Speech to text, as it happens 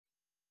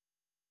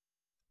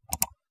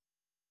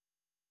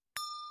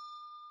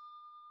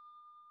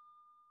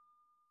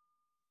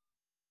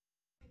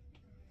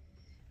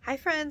Hi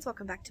friends,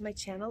 welcome back to my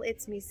channel.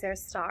 It's me,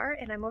 MESARASTARR,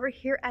 and I'm over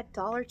here at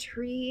Dollar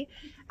Tree.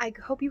 I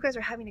hope you guys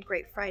are having a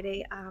great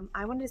Friday.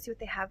 I wanted to see what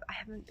they have. I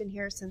haven't been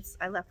here since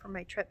I left from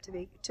my trip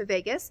to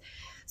Vegas.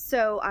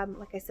 So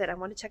like I said, I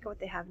want to check out what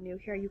they have new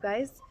here, you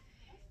guys.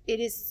 It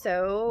is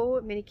so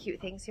many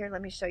cute things here.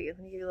 Let me show you. Let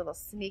me give you a little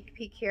sneak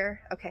peek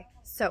here. Okay,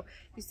 so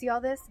you see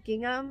all this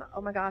gingham? Oh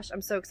my gosh,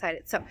 I'm so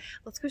excited. So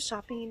let's go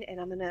shopping, and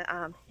I'm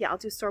gonna, I'll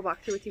do a store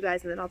walkthrough with you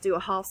guys, and then I'll do a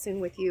haul soon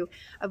with you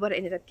of what I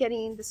ended up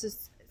getting.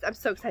 I'm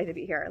so excited to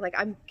be here. Like,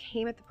 I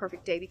came at the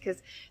perfect day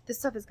because this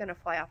stuff is gonna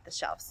fly off the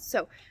shelves.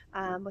 So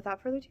without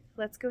further ado,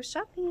 let's go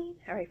shopping.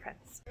 All right,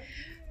 friends.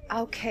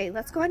 Okay,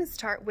 let's go ahead and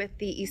start with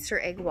the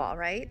Easter egg wall,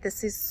 right?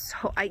 This is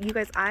so, you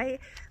guys, I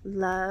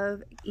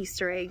love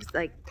Easter eggs.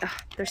 Like,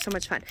 they're so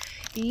much fun.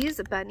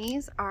 These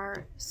bunnies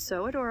are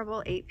so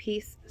adorable.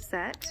 8-piece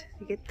set.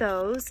 You get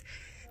those.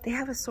 They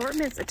have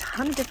assortments, a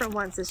ton of different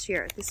ones this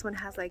year. This one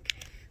has like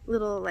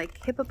little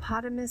like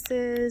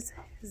hippopotamuses,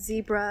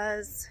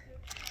 zebras.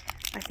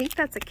 I think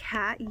that's a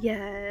cat,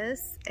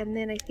 yes. And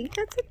then I think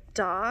that's a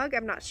dog,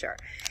 I'm not sure.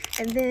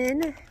 And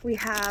then we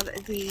have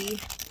the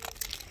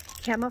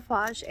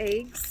camouflage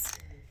eggs,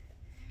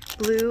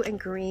 blue and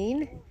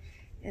green.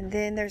 And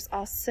then there's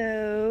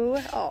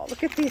also, oh,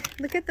 look at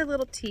the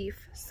little teeth.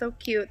 So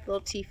cute, little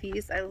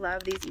teefies. I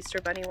love these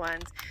Easter bunny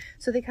ones.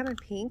 So they come in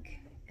pink,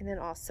 and then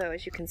also,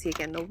 as you can see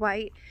again, the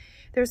white.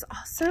 There's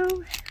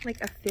also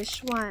like a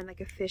fish one,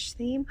 like a fish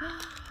theme.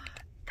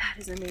 That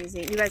is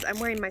amazing. You guys, I'm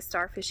wearing my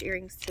starfish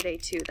earrings today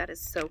too. That is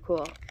so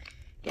cool.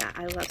 Yeah,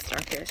 I love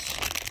starfish.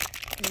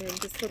 And then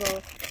this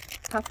little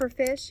puffer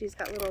fish. He's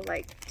got little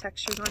like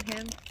textures on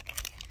him.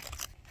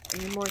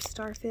 And then more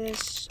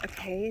starfish.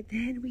 Okay,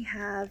 then we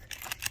have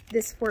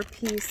this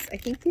 4-piece. I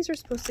think these are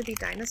supposed to be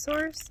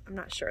dinosaurs. I'm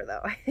not sure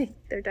though. I think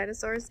they're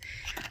dinosaurs.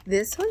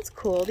 This one's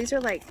cool. These are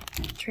like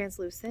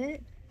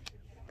translucent.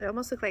 They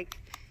almost look like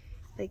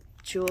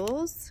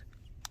jewels.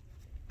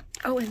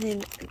 Oh, and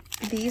then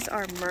these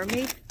are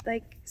mermaid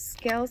like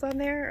scales on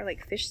there, or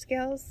like fish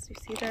scales. You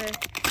see the,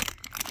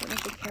 I don't know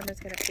if the camera's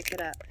gonna pick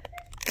it up.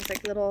 It's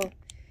like little,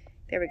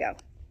 there we go.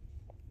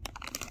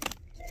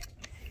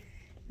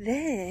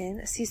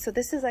 Then, see, so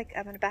this is like,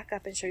 I'm gonna back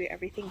up and show you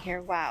everything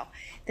here. Wow.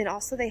 Then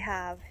also they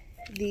have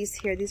these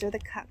here. These are the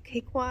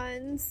cupcake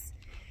ones,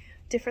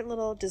 different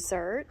little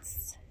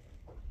desserts.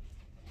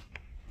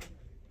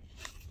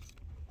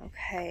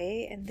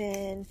 Okay, and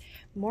then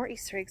more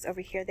Easter eggs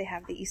over here. They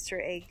have the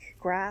Easter egg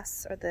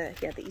grass, or the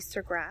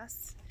Easter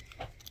grass,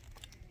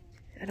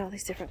 and all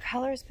these different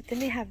colors. But then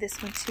they have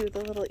this one too,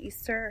 the little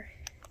Easter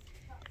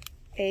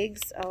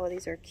eggs. Oh,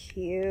 these are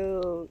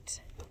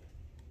cute.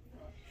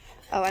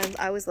 Oh,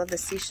 I always love the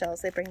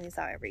seashells. They bring these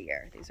out every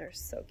year. These are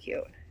so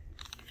cute.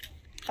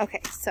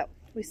 Okay, so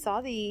we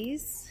saw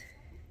these.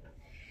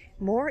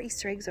 More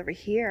Easter eggs over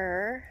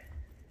here.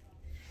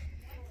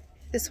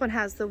 This one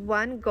has the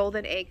one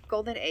golden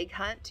egg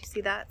hunt. You see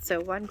that? So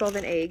one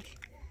golden egg.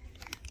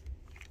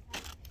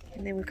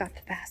 And then we've got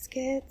the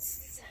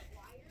baskets.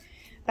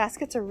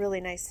 Baskets are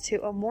really nice too.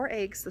 Oh, more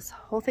eggs. This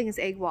whole thing is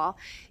egg wall.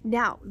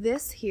 Now,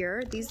 this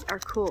here, these are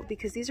cool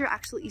because these are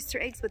actual Easter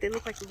eggs, but they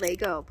look like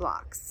Lego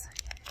blocks.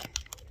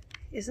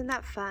 Isn't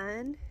that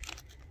fun?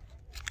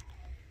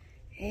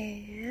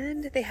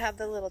 And they have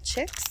the little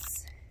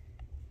chicks.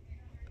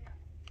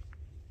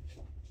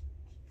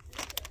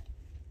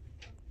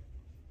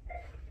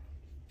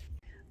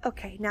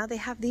 Okay, now they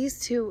have these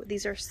two.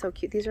 These are so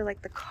cute. These are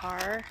like the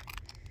car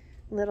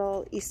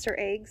little Easter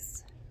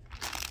eggs.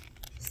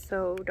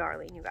 So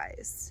darling, you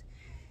guys.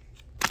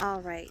 All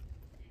right,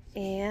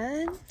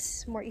 and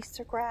more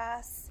Easter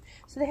grass.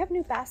 So they have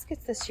new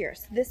baskets this year.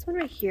 So this one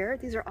right here,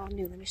 these are all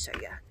new. Let me show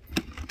you.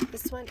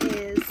 This one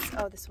is,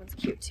 oh, this one's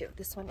cute too.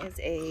 This one is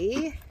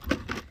a,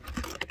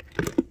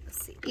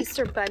 let's see,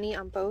 Easter bunny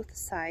on both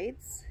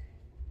sides.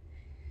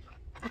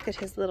 Look at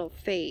his little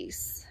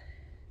face.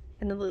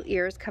 And the little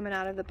ears coming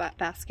out of the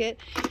basket.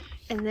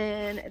 And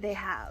then they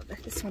have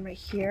this one right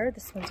here.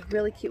 This one's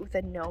really cute with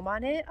a gnome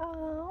on it.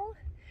 Oh,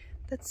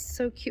 that's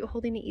so cute,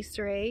 holding an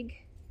Easter egg.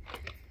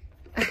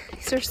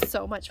 These are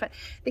so much fun.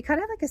 They kind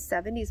of have like a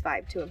 70s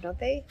vibe to them, don't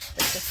they?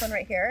 Like this one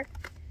right here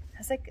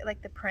has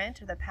like the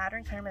print or the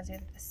pattern kind of reminds me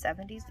of the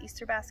 70s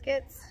Easter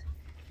baskets.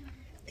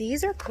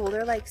 These are cool.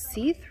 They're like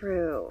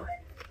see-through.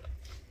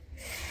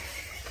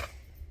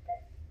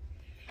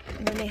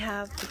 And then they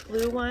have the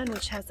blue one,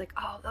 which has like,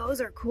 oh, those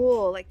are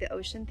cool, like the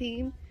ocean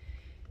theme.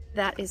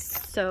 That is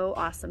so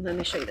awesome. Let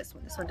me show you this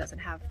one. This one doesn't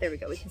have, there we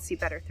go. We can see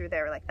better through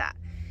there like that.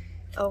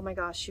 Oh my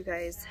gosh, you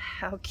guys,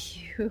 how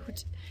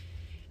cute.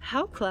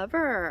 How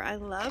clever. I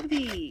love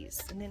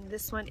these. And then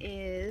this one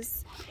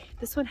has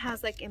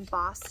like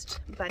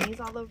embossed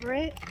bunnies all over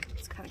it.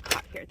 It's kind of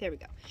caught here. There we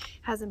go.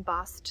 It has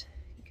embossed,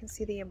 you can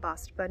see the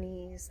embossed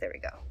bunnies. There we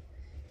go.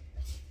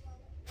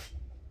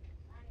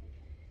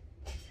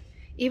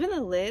 Even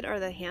the lid or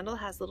the handle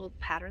has little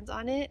patterns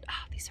on it.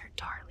 Oh, these are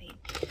darling.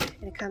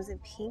 And it comes in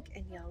pink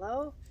and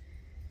yellow.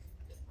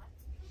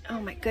 Oh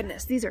my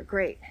goodness, these are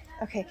great.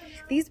 Okay,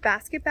 these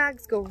basket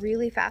bags go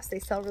really fast. They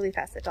sell really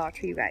fast at Dollar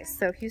Tree, you guys.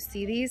 So if you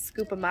see these,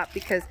 scoop them up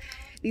because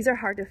These are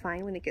hard to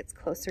find when it gets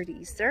closer to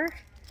Easter.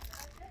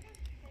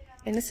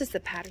 And this is the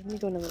pattern. Let me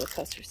go in a little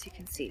closer so you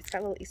can see. It's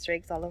got little Easter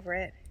eggs all over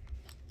it.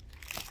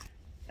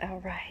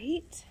 All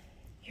right.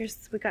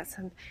 We got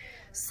some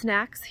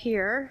snacks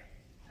here.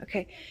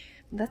 Okay,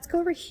 let's go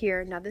over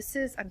here. Now this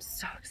is, I'm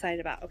so excited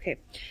about. Okay,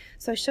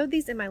 so I showed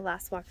these in my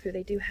last walkthrough.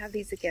 They do have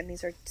these again.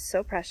 These are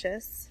so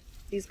precious.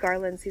 These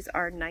garlands, these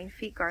are 9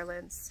 feet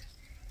garlands.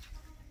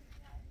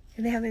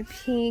 And they have in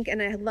pink, and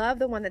I love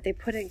the one that they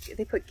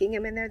put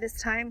gingham in there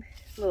this time.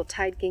 A little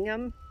tied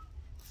gingham.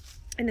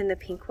 And then the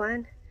pink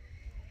one.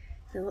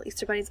 The little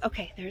Easter bunnies.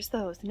 Okay, there's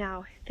those.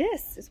 Now,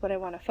 this is what I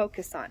want to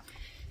focus on.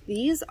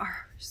 These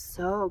are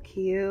so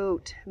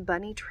cute.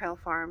 Bunny Trail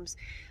Farms,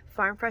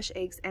 farm fresh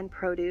eggs and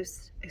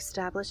produce,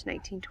 established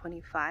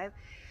 1925.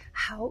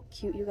 How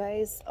cute, you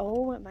guys.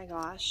 Oh my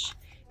gosh.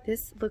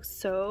 This looks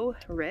so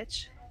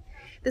rich.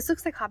 This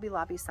looks like Hobby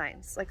Lobby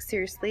signs. Like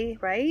seriously,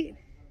 right?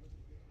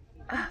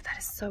 Oh, that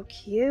is so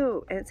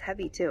cute. And it's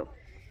heavy too.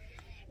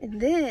 And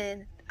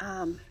then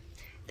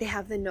they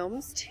have the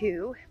gnomes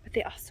too, but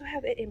they also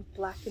have it in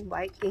black and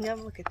white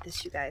gingham. Look at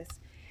this, you guys.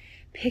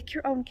 Pick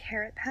your own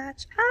carrot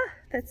patch. Ah,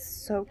 that's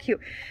so cute.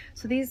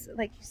 So these,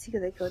 like, you see,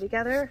 they go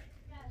together.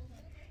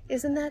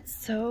 Isn't that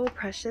so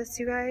precious,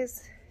 you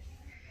guys?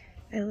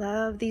 I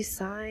love these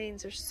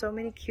signs. There's so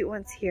many cute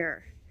ones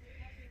here.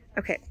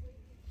 Okay,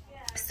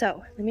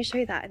 so let me show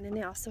you that. And then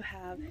they also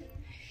have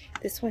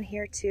this one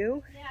here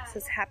too. It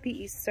says Happy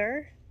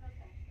Easter.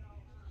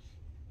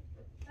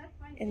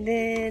 And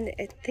then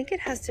I think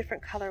it has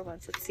different color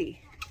ones. Let's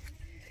see.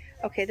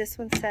 Okay, this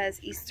one says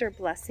Easter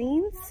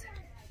Blessings.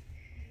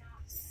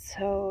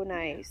 So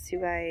nice,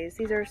 you guys.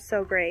 These are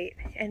so great.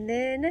 And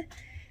then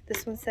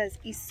this one says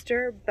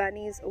Easter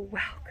Bunnies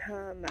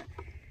Welcome.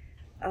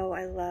 Oh,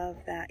 I love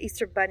that.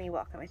 Easter Bunny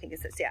Welcome, I think it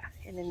says, yeah.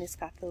 And then it's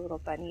got the little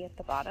bunny at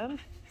the bottom.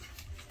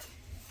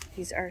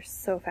 These are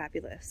so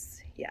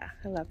fabulous. Yeah,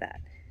 I love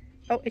that.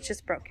 Oh, it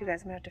just broke, you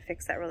guys. I'm gonna have to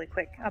fix that really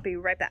quick. I'll be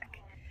right back.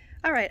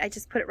 All right, I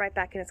just put it right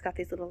back and it's got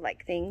these little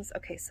like things.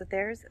 Okay, so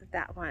there's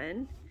that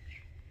one.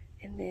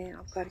 And then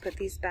I'll go ahead and put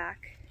these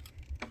back.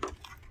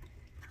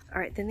 All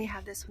right, then they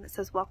have this one that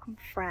says Welcome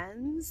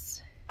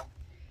Friends.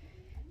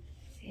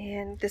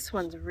 And this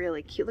one's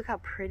really cute. Look how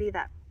pretty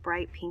that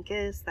bright pink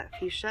is, that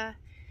fuchsia.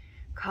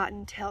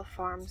 Cottontail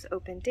Farms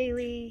open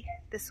daily,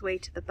 this way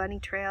to the bunny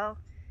trail.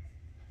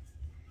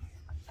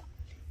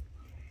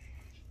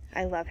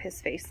 I love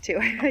his face too.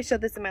 I showed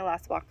this in my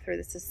last walkthrough.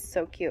 This is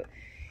so cute.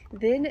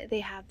 Then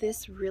they have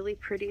this really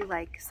pretty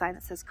like sign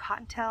that says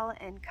Cottontail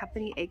and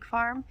Company Egg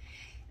Farm.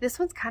 This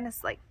one's kind of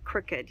like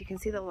crooked. You can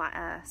see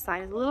the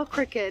sign is a little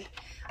crooked,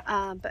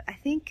 but I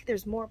think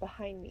there's more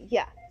behind me.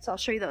 Yeah, so I'll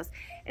show you those.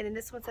 And then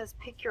this one says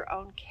Pick Your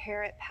Own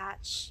Carrot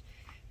Patch,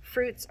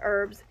 fruits,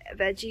 herbs,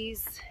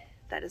 veggies.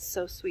 That is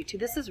so sweet too.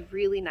 This is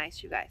really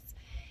nice, you guys.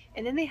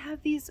 And then they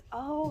have these,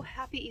 oh,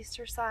 Happy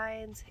Easter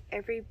signs.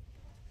 Every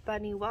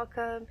bunny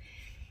welcome,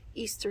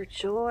 Easter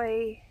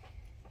joy.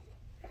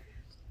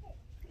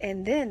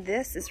 And then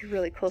this is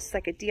really cool. It's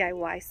like a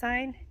DIY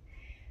sign,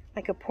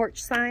 like a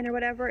porch sign or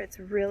whatever. It's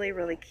really,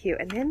 really cute.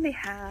 And then they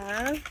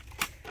have,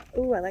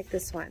 oh, I like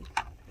this one.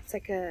 It's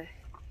like a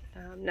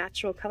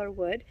natural color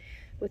wood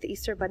with the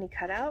Easter bunny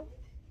cutout.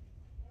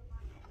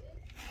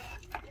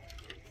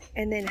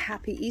 And then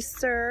Happy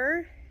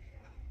Easter.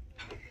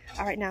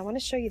 All right, now I want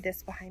to show you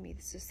this behind me.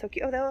 This is so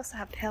cute. Oh, they also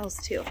have pails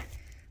too.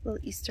 Little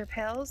Easter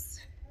pails.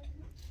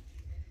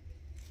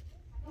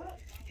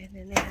 And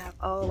then they have,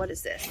 oh, what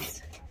is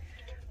this?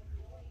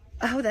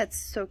 Oh, that's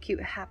so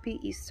cute. Happy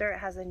Easter. It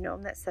has a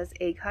gnome that says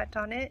Egg Hunt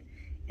on it.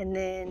 And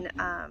then,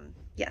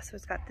 yeah, so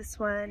it's got this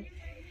one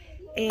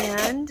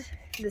and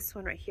this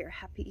one right here.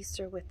 Happy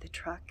Easter with the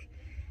truck.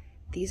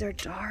 These are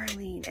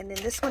darling. And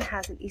then this one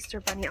has an Easter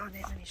bunny on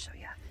it. Let me show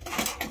you.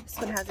 This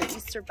one has an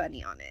Easter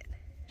bunny on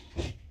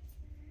it.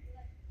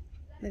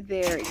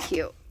 Very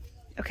cute.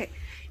 Okay,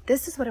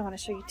 this is what I want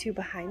to show you too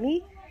behind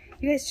me.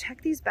 You guys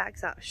check these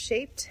bags out.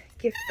 Shaped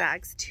gift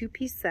bags,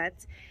 2-piece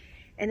sets.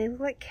 And they look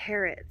like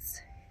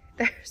carrots.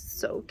 They're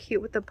so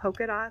cute with the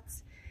polka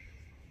dots.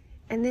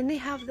 And then they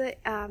have the,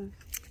 oh,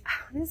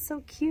 this is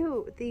so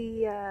cute.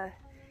 The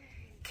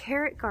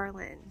carrot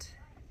garland,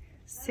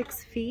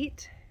 6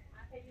 feet.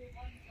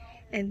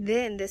 And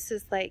then this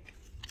is like,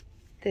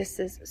 this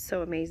is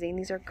so amazing.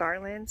 These are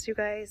garlands, you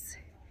guys,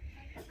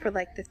 for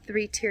like the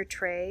 3-tier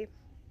tray.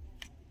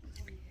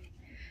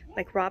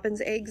 Like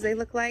robin's eggs, they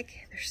look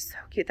like. They're so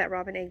cute, that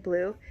robin egg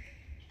blue.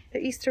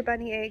 They're Easter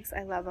bunny eggs.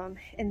 I love them.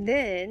 And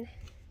then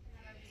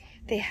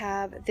they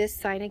have this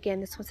sign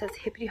again. This one says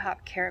Hippity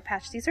Hop Carrot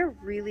Patch. These are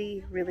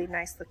really, really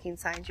nice looking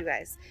signs, you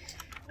guys.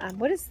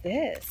 What is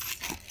this?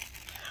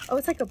 Oh,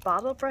 it's like a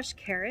bottle brush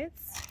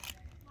carrots.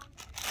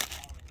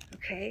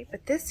 Okay,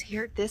 but this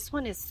here, this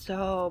one is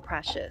so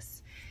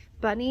precious.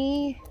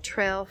 Bunny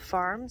Trail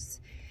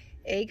Farms,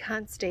 Egg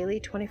Hunts Daily,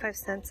 25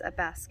 cents a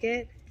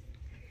basket.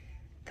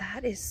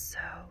 That is so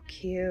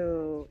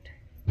cute.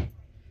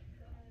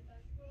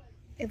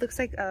 It looks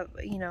like a,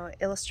 you know,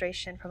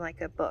 illustration from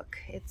like a book.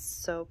 It's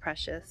so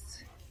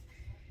precious.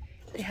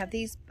 They have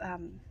these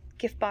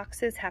gift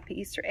boxes, Happy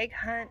Easter egg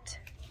hunt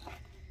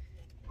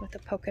with the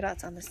polka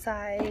dots on the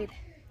side.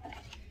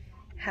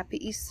 Happy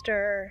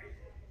Easter.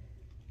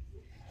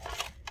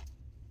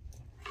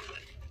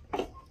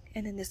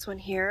 And then this one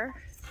here.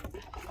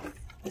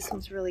 This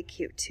one's really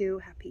cute too.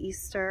 Happy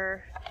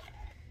Easter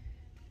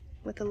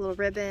with a little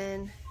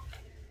ribbon.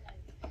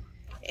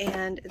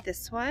 And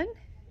this one.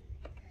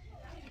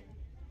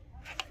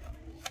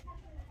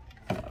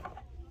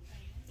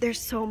 There's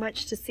so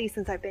much to see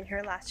since I've been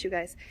here last, you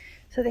guys.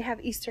 So they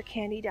have Easter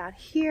candy down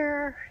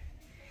here.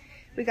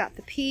 We got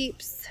the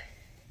Peeps.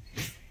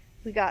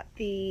 We got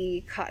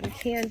the cotton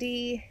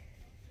candy.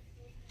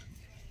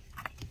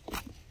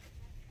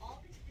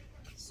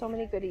 So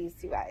many goodies,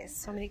 you guys.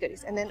 So many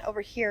goodies. And then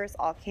over here is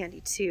all candy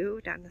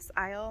too, down this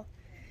aisle.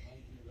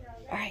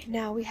 All right,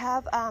 now we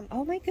have,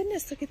 oh my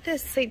goodness, look at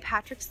this. St.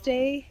 Patrick's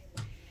Day.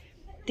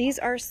 These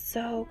are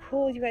so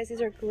cool, you guys.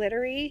 These are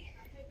glittery.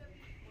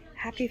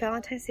 Happy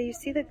Valentine's Day. You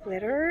see the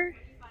glitter?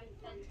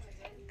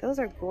 Those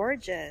are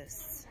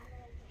gorgeous.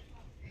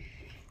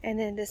 And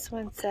then this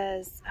one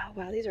says, oh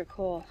wow, these are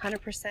cool.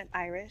 100%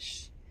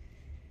 Irish.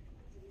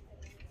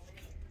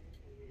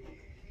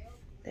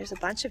 There's a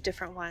bunch of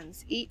different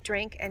ones. Eat,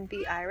 drink, and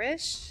be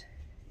Irish.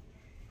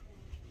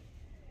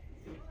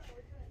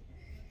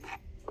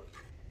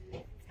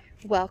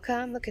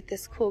 Welcome. Look at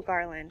this cool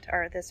garland,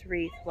 or this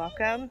wreath.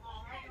 Welcome.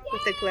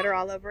 With the glitter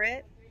all over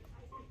it.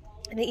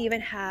 And they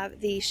even have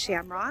the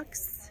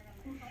shamrocks.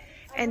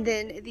 And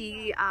then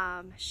the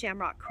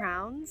shamrock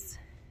crowns.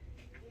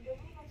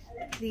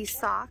 These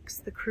socks,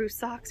 the crew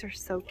socks, are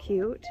so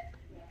cute.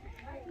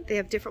 They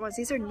have different ones.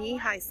 These are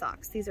knee-high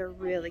socks. These are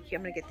really cute.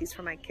 I'm gonna get these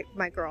for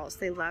my girls.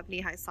 They love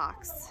knee-high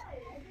socks.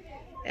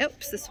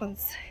 Oops, this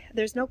one's,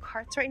 there's no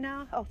carts right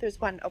now. Oh, there's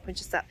one open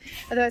just up.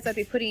 Otherwise, I'd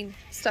be putting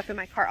stuff in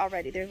my cart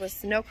already. There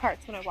was no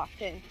carts when I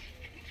walked in.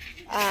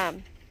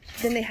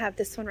 Then they have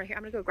this one right here.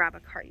 I'm gonna go grab a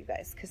cart, you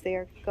guys, because they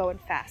are going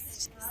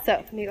fast. So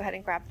let me go ahead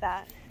and grab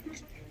that.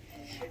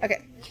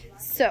 Okay,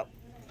 so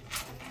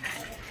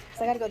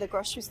I gotta go to the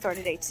grocery store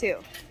today too.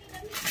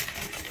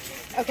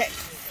 Okay,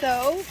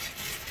 so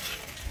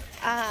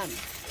all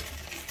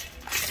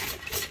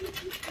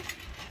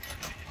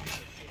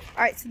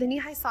right, so the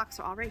knee-high socks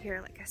are all right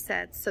here, like I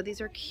said. So these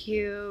are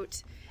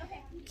cute,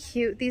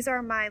 cute. These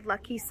are my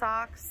lucky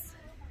socks.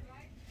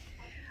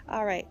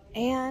 All right,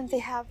 and they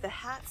have the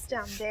hats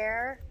down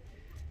there.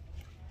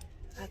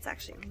 That's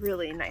actually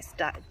really a nice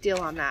deal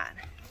on that.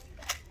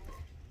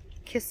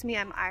 Kiss Me,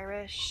 I'm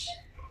Irish.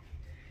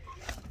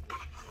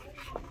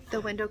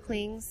 The window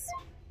clings.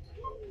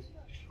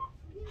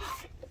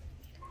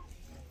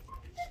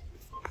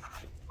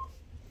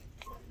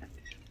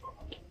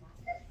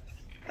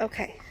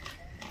 Okay,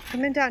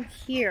 coming down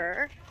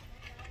here,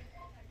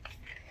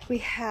 we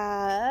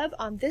have,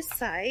 on this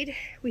side,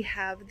 we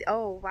have,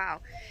 oh wow,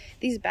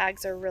 these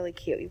bags are really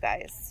cute, you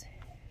guys.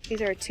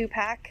 These are a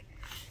 2-pack.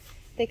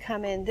 They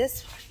come in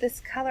this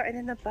color, and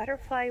then the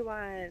butterfly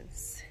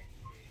ones.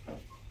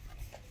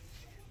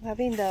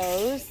 Loving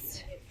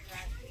those.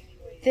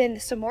 Then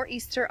some more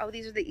Easter. Oh,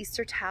 these are the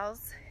Easter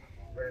towels.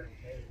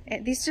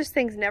 And these just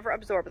things never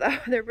absorb though.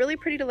 They're really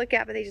pretty to look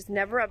at, but they just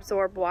never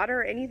absorb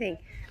water or anything.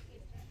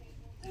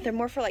 They're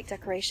more for like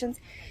decorations.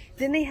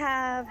 Then they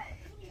have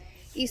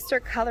Easter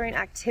coloring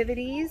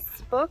activities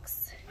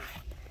books.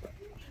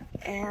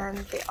 And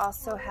they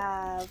also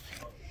have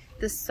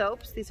the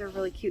soaps. These are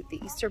really cute.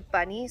 The Easter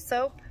bunny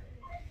soap.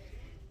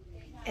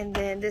 And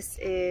then this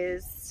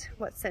is,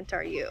 what scent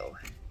are you?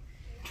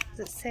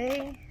 Does it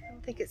say? I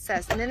don't think it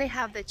says. And then they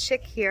have the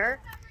chick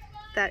here.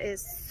 That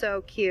is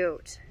so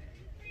cute.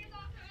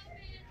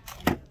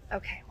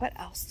 Okay, what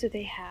else do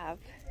they have?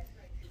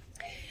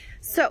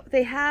 So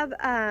they have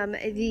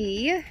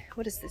the,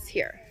 what is this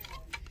here?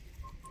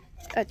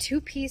 A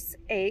 2-piece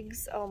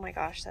eggs. Oh my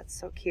gosh, that's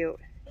so cute.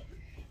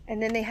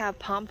 And then they have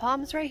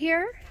pom-poms right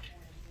here.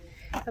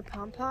 The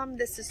pom-pom,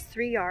 this is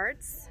 3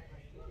 yards.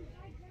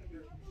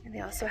 And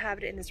they also have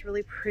it in this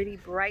really pretty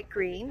bright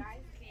green.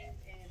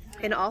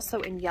 And also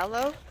in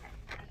yellow.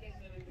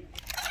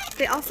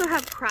 They also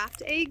have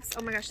craft eggs.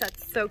 Oh my gosh,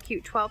 that's so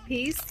cute.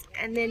 12-piece.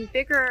 And then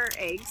bigger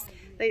eggs.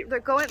 They're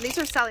going, these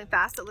are selling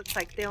fast. It looks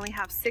like they only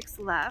have 6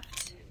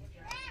 left.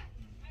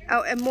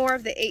 Oh, and more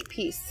of the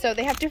 8-piece. So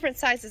they have different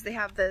sizes. They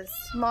have the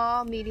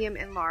small, medium,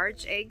 and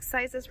large egg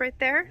sizes right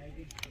there.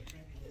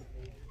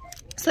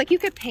 So like you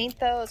could paint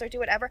those or do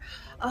whatever.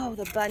 Oh,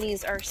 the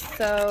bunnies are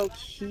so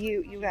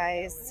cute, you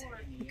guys.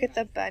 Look at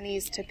the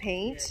bunnies to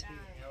paint.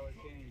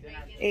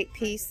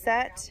 8-piece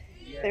set.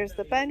 There's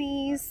the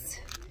bunnies.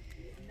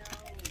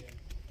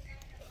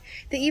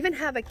 They even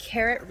have a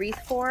carrot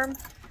wreath form.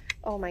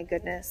 Oh my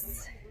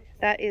goodness.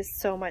 That is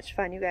so much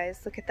fun, you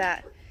guys. Look at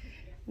that.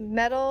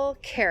 Metal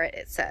carrot,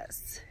 it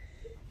says.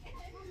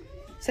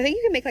 So I think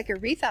you can make like a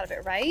wreath out of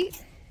it,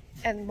 right?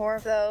 And more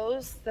of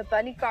those. The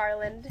bunny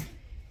garland.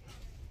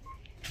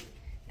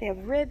 They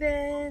have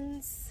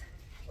ribbons.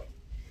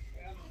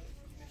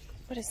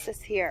 What is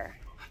this here?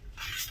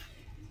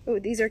 Oh,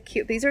 these are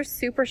cute. These are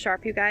super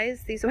sharp, you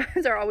guys. These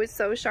ones are always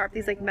so sharp.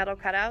 These like metal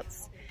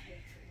cutouts.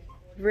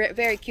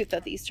 Very cute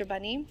though, the Easter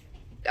bunny.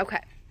 Okay.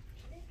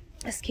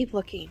 Let's keep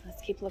looking.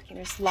 Let's keep looking.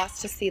 There's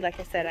lots to see, like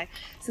I said,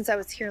 since I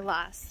was here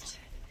last.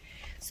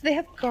 So they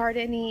have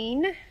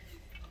gardening.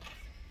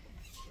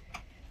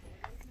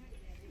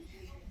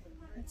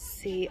 Let's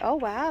see. Oh,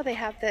 wow. They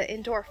have the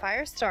indoor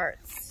fire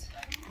starts.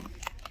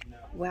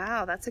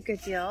 Wow, that's a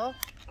good deal.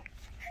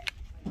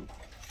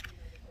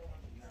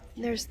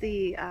 There's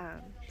the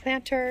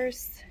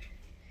planters.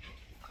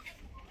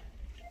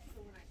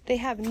 They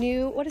have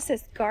new, what is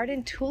this?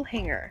 Garden tool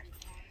hanger.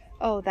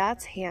 Oh,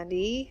 that's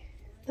handy.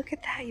 Look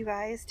at that, you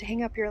guys, to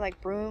hang up your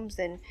like brooms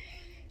and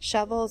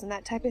shovels and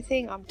that type of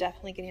thing. I'm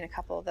definitely getting a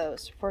couple of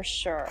those for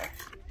sure.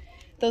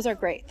 Those are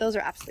great. Those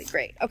are absolutely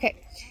great. Okay,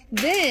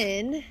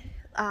 then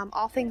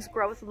all things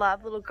grow with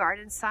love, little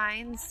garden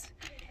signs.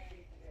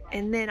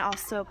 And then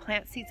also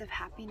plant seeds of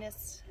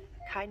happiness,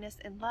 kindness,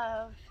 and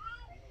love.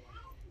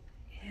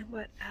 And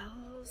what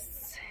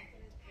else?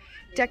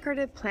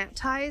 Decorative plant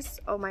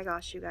ties. Oh my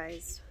gosh, you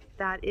guys.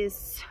 That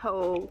is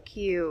so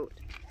cute.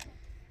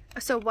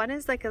 So one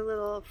is like a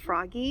little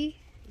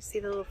froggy. You see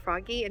the little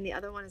froggy, and the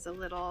other one is a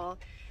little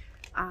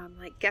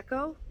like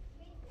gecko.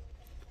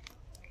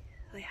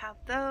 They have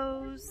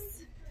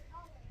those.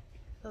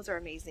 Those are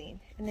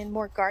amazing. And then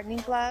more gardening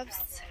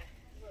gloves.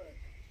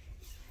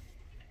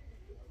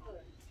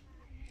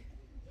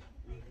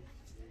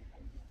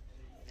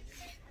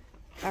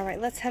 All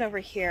right, let's head over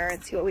here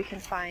and see what we can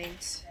find.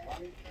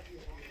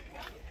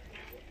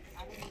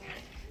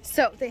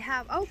 So they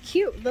have, oh,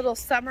 cute little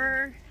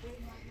summer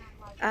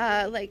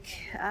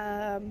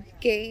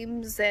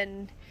games,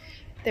 and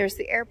there's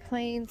the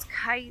airplanes,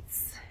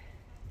 kites.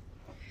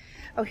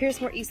 Oh,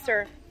 here's more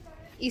Easter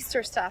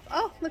stuff.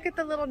 Oh, look at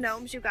the little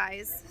gnomes, you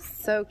guys.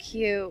 So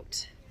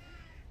cute.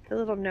 The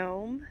little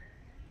gnome.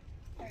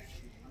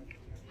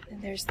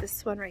 And there's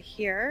this one right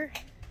here.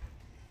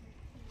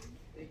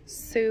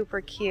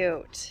 Super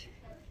cute.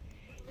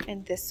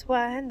 And this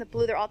one, the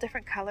blue, they're all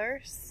different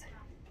colors.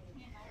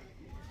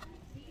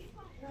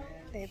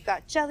 They've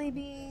got jelly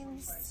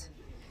beans.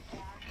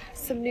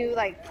 Some new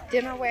like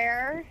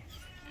dinnerware.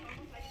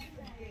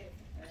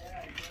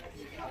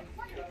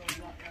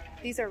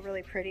 These are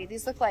really pretty.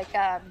 These look like,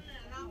 I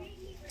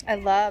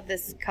love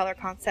this color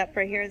concept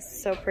right here.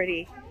 It's so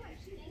pretty.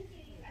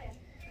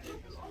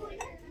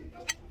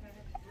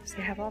 So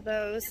they have all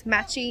those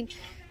matching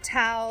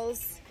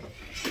towels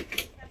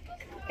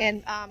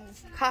and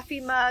coffee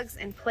mugs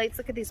and plates.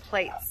 Look at these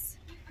plates.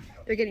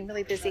 They're getting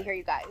really busy here,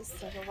 you guys.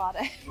 There's a lot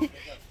of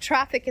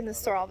traffic in the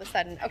store all of a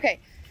sudden. Okay,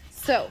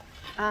 so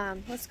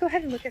let's go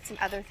ahead and look at some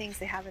other things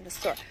they have in the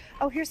store.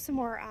 Oh, here's some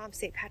more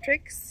St.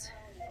 Patrick's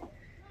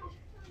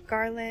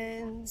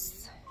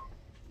garlands.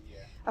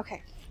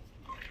 Okay.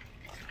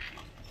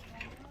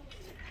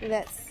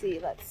 Let's see.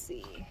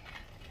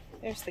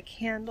 There's the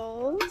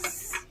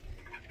candles.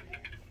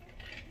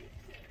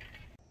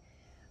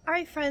 All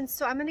right, friends,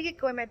 so I'm gonna get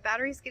going. My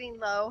battery's getting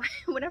low.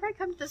 Whenever I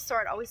come to the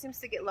store, it always seems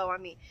to get low on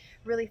me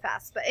really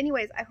fast. But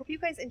anyways, I hope you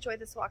guys enjoyed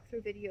this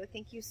walkthrough video.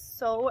 Thank you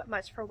so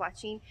much for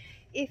watching.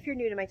 If you're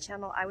new to my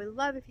channel, I would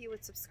love if you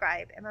would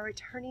subscribe. And my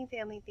returning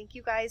family, thank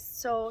you guys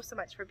so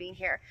much for being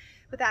here.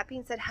 With that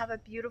being said, have a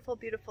beautiful,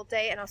 beautiful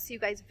day, and I'll see you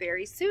guys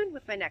very soon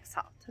with my next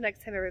haul. Till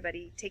next time,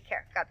 everybody, take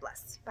care. God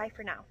bless. Bye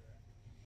for now.